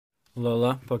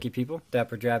Alola, Poke People,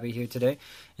 DapperDraby here today,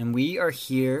 and we are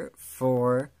here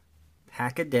for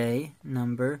Pack-a-Day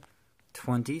number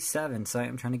 27. So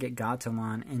I'm trying to get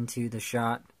Gatomon into the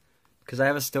shot because I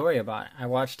have a story about it. I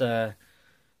watched they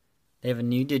have a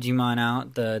new Digimon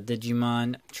out, the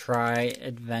Digimon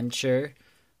Tri-Adventure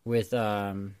with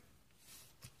and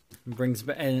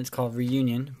it's called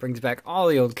Reunion. Brings back all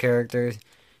the old characters.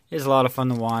 It's a lot of fun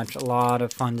to watch, a lot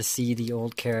of fun to see the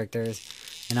old characters,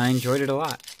 and I enjoyed it a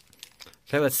lot.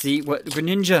 Okay, let's see what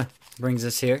Greninja brings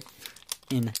us here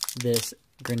in this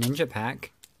Greninja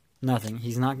pack. Nothing.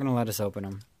 He's not going to let us open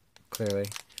them, clearly.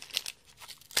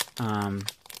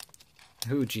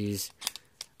 Jeez.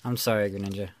 I'm sorry,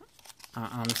 Greninja.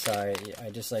 I'm sorry.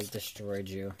 I just, destroyed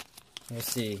you. We'll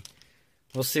see.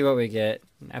 We'll see what we get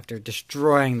after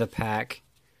destroying the pack.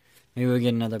 Maybe we'll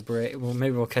get another break. Well,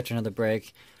 maybe we'll catch another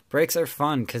break. Breaks are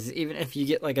fun, because even if you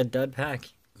get, a dud pack,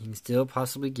 you can still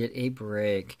possibly get a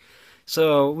break.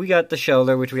 So, we got the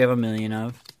Shelter, which we have a million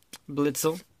of.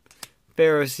 Blitzel.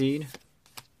 Ferroseed.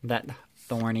 That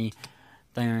thorny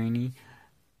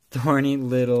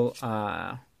little,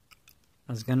 I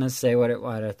was gonna say what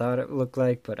I thought it looked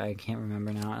like, but I can't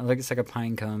remember now. It looks like a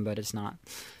pine cone, but it's not.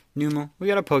 Numel. We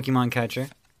got a Pokemon catcher.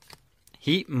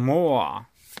 Heatmor.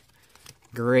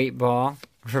 Great Ball.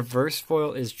 Reverse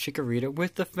foil is Chikorita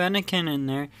with the Fennekin in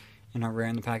there. And our rare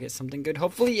in the packet, something good.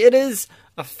 Hopefully it is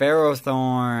a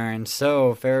Ferrothorn.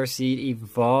 So, Ferroseed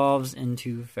evolves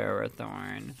into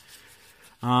Ferrothorn.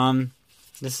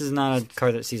 This is not a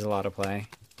card that sees a lot of play.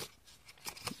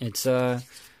 It's, has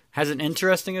an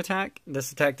interesting attack.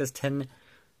 This attack does 10...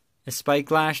 A Spike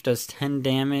Lash does 10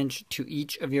 damage to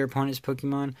each of your opponent's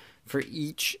Pokemon for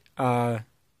each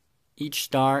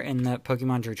star in the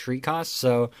Pokemon's retreat cost.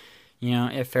 So,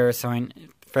 if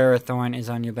Ferrothorn is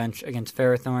on your bench against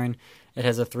Ferrothorn, it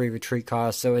has a 3 retreat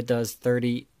cost, so it does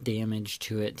 30 damage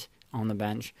to it on the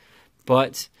bench.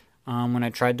 But when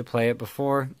I tried to play it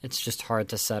before, it's just hard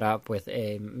to set up with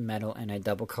a metal and a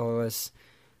double colorless.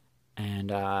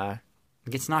 And it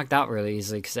gets knocked out really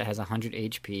easily because it has 100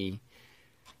 HP.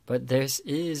 But this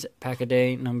is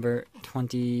Pack-a-Day number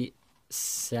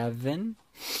 27.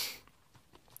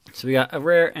 So we got a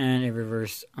rare and a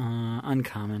reverse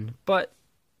uncommon. But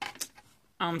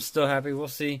I'm still happy. We'll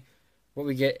see what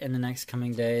we get in the next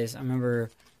coming days. I remember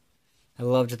I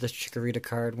loved this Chikorita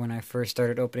card when I first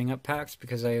started opening up packs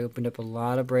because I opened up a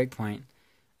lot of breakpoint.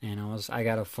 And I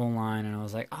got a full line and I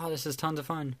was like, oh, this is tons of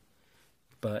fun.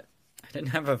 But I didn't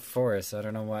have a forest, so I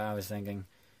don't know what I was thinking.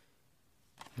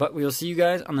 But we will see you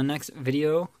guys on the next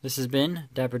video. This has been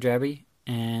DapperDraby,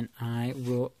 and I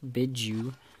will bid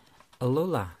you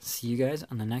Alola. See you guys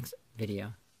on the next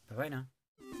video. Bye-bye now.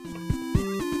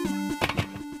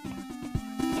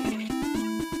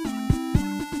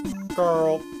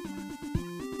 Girl.